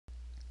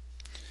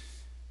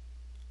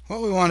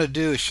What we want to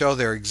do is show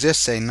there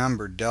exists a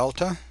number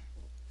delta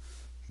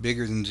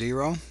bigger than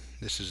 0.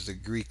 This is the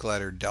Greek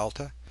letter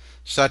delta,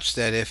 such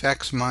that if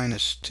x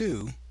minus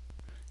 2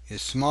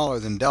 is smaller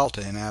than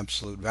delta in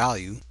absolute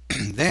value,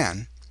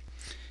 then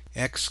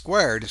x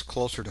squared is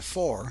closer to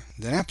 4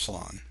 than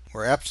epsilon,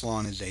 where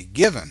epsilon is a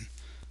given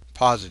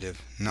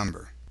positive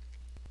number.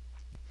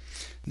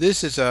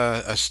 This is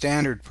a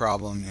standard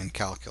problem in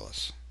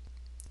calculus.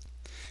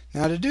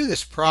 Now, to do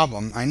this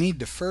problem, I need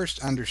to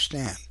first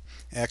understand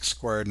x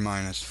squared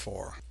minus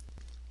 4.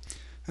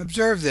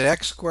 Observe that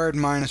x squared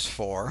minus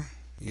 4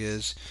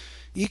 is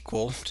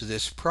equal to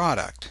this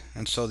product,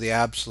 and so the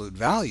absolute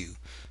value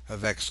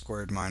of x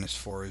squared minus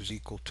 4 is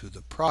equal to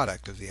the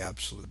product of the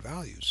absolute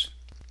values.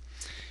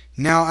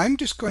 Now, I'm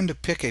just going to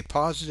pick a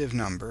positive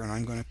number, and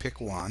I'm going to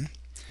pick 1.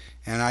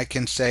 And I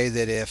can say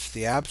that if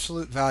the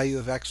absolute value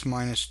of x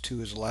minus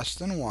 2 is less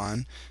than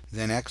 1,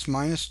 then x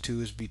minus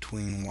 2 is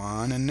between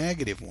 1 and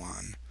negative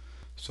 1.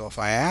 So if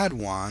I add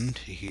 1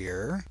 to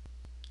here,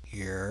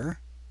 here,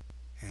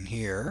 and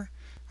here,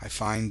 I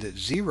find that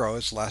 0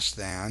 is less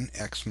than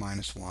x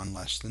minus 1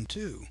 less than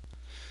 2.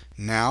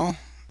 Now,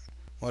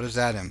 what does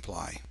that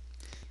imply?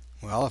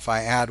 Well, if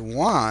I add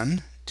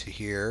 1 to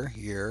here,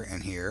 here,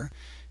 and here,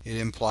 it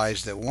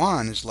implies that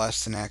 1 is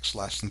less than x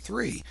less than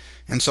 3.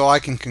 And so I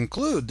can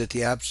conclude that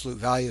the absolute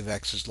value of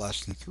x is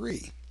less than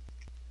 3.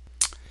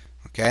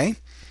 Okay?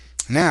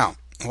 Now,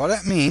 what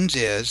that means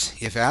is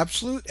if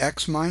absolute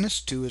x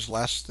minus 2 is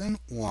less than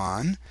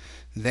 1,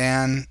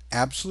 then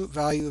absolute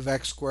value of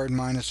x squared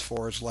minus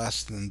 4 is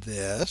less than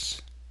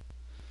this.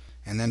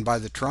 And then by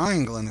the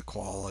triangle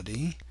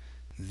inequality,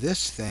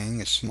 this thing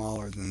is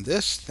smaller than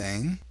this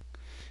thing.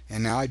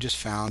 And now I just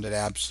found that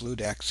absolute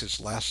x is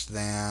less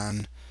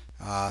than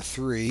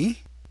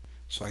 3,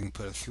 so I can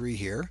put a 3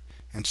 here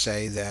and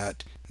say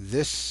that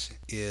this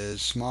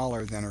is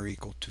smaller than or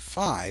equal to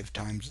 5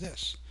 times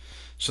this.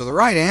 So the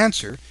right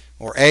answer,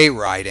 or a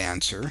right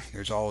answer,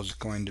 there's always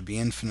going to be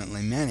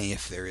infinitely many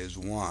if there is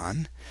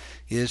one,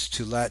 is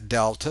to let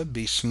delta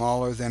be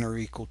smaller than or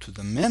equal to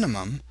the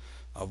minimum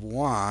of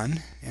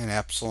 1 and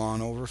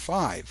epsilon over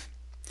 5.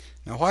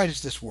 Now, why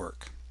does this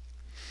work?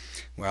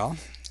 Well,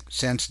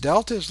 since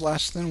delta is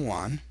less than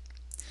 1,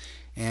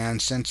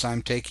 and since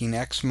I'm taking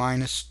x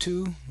minus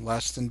 2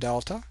 less than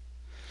delta,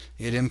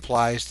 it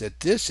implies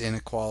that this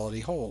inequality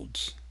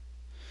holds.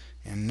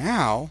 And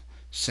now,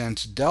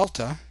 since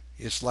delta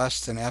is less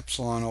than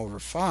epsilon over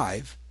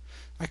 5,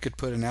 I could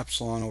put an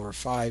epsilon over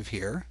 5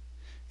 here,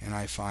 and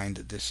I find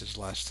that this is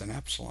less than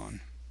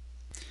epsilon.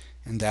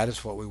 And that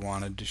is what we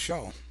wanted to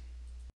show.